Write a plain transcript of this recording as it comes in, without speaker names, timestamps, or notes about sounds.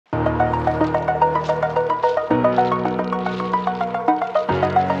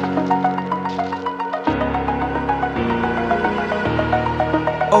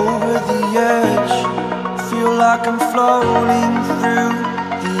like I'm floating through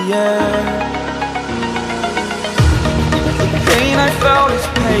the air. The pain I felt is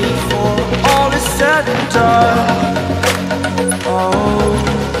paid for, all is said and done. Oh,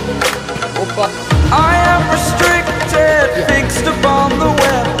 I am restricted, fixed upon the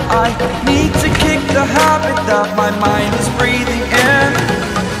web. I need to kick the habit that my mind is breathing in.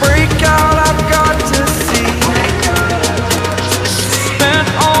 Break out, I've got to see. Spent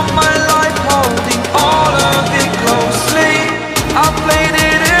all my life holding all of it closely. I played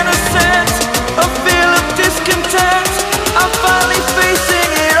it innocent, a feel of discontent. I'm finally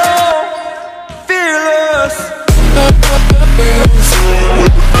facing it all, fearless.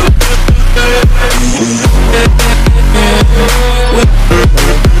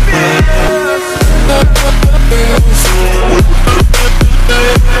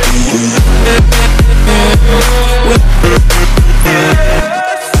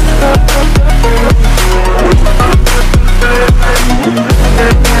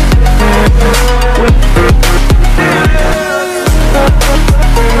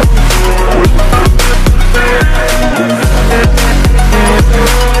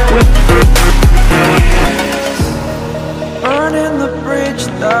 Burning the bridge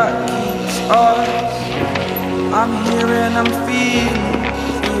that keeps us. I'm here and I'm feeling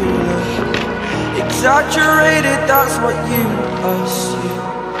exaggerated, that's what you assume.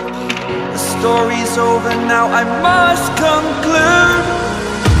 The story's over now, I must conclude.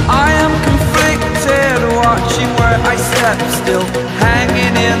 I am conflicted, watching where I step still,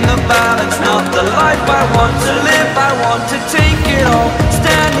 hanging in the balance. Not the life I want to live, I want to take it all.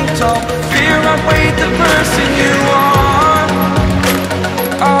 Standing tall, fear outweighed the person you are.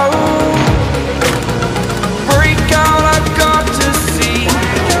 Oh, break out, I've got to see.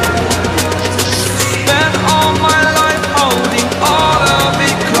 Spent all my life holding all of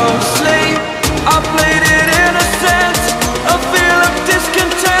it closely. I played it innocent, a feel of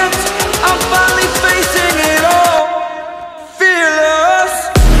discontent. I'm finally facing it all, fearless.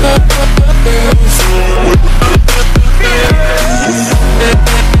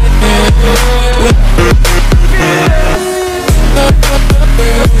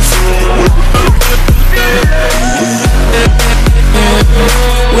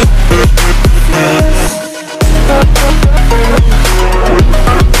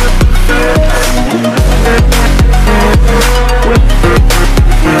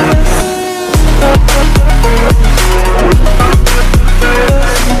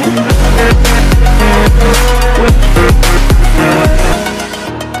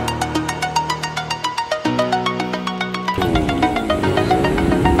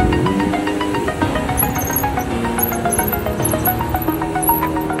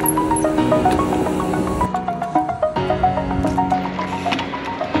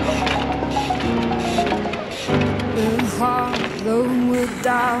 We're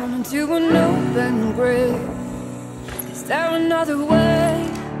down into an open grave. Is there another way?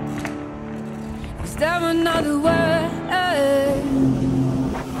 Is there another way?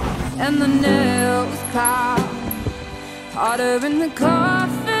 And the nails cloud harder in the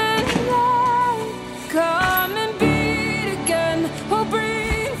coffin light. Come and beat again, oh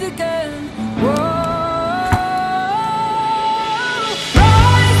breathe again. Whoa.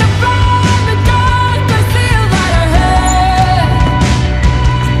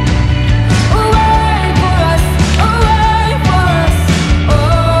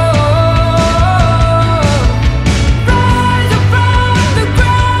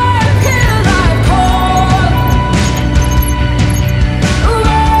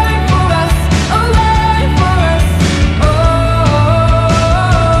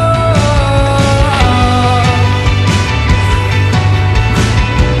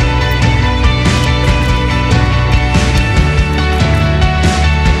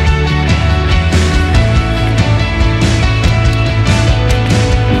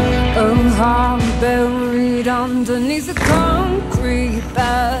 Buried underneath the concrete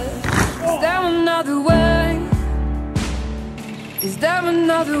bed. Is there another way? Is there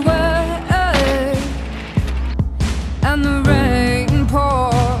another way? And the rain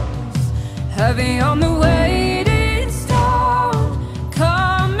pours heavy on the waiting stone.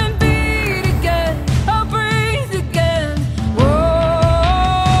 Come and beat again, oh breathe again.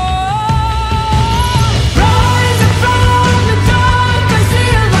 Rise up from the dark, I see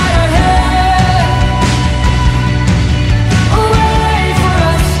a light ahead. Wait for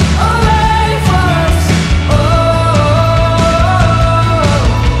us, wait for us.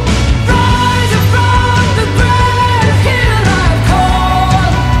 Rise up from the grave, hear life call.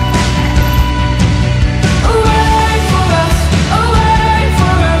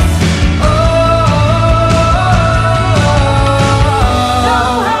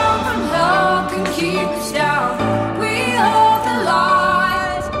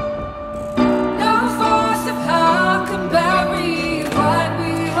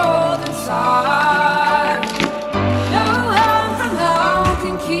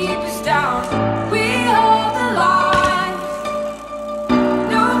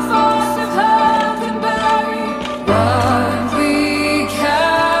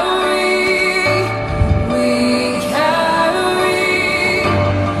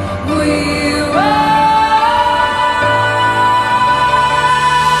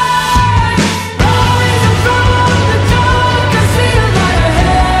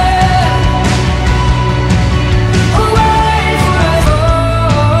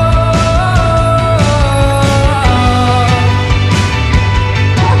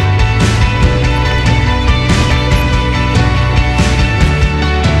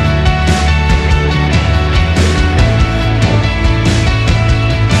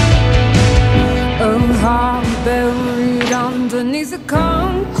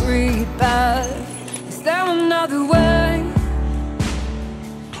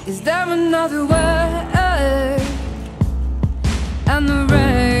 another way? And the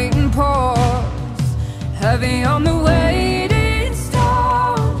rain pours heavy on the way.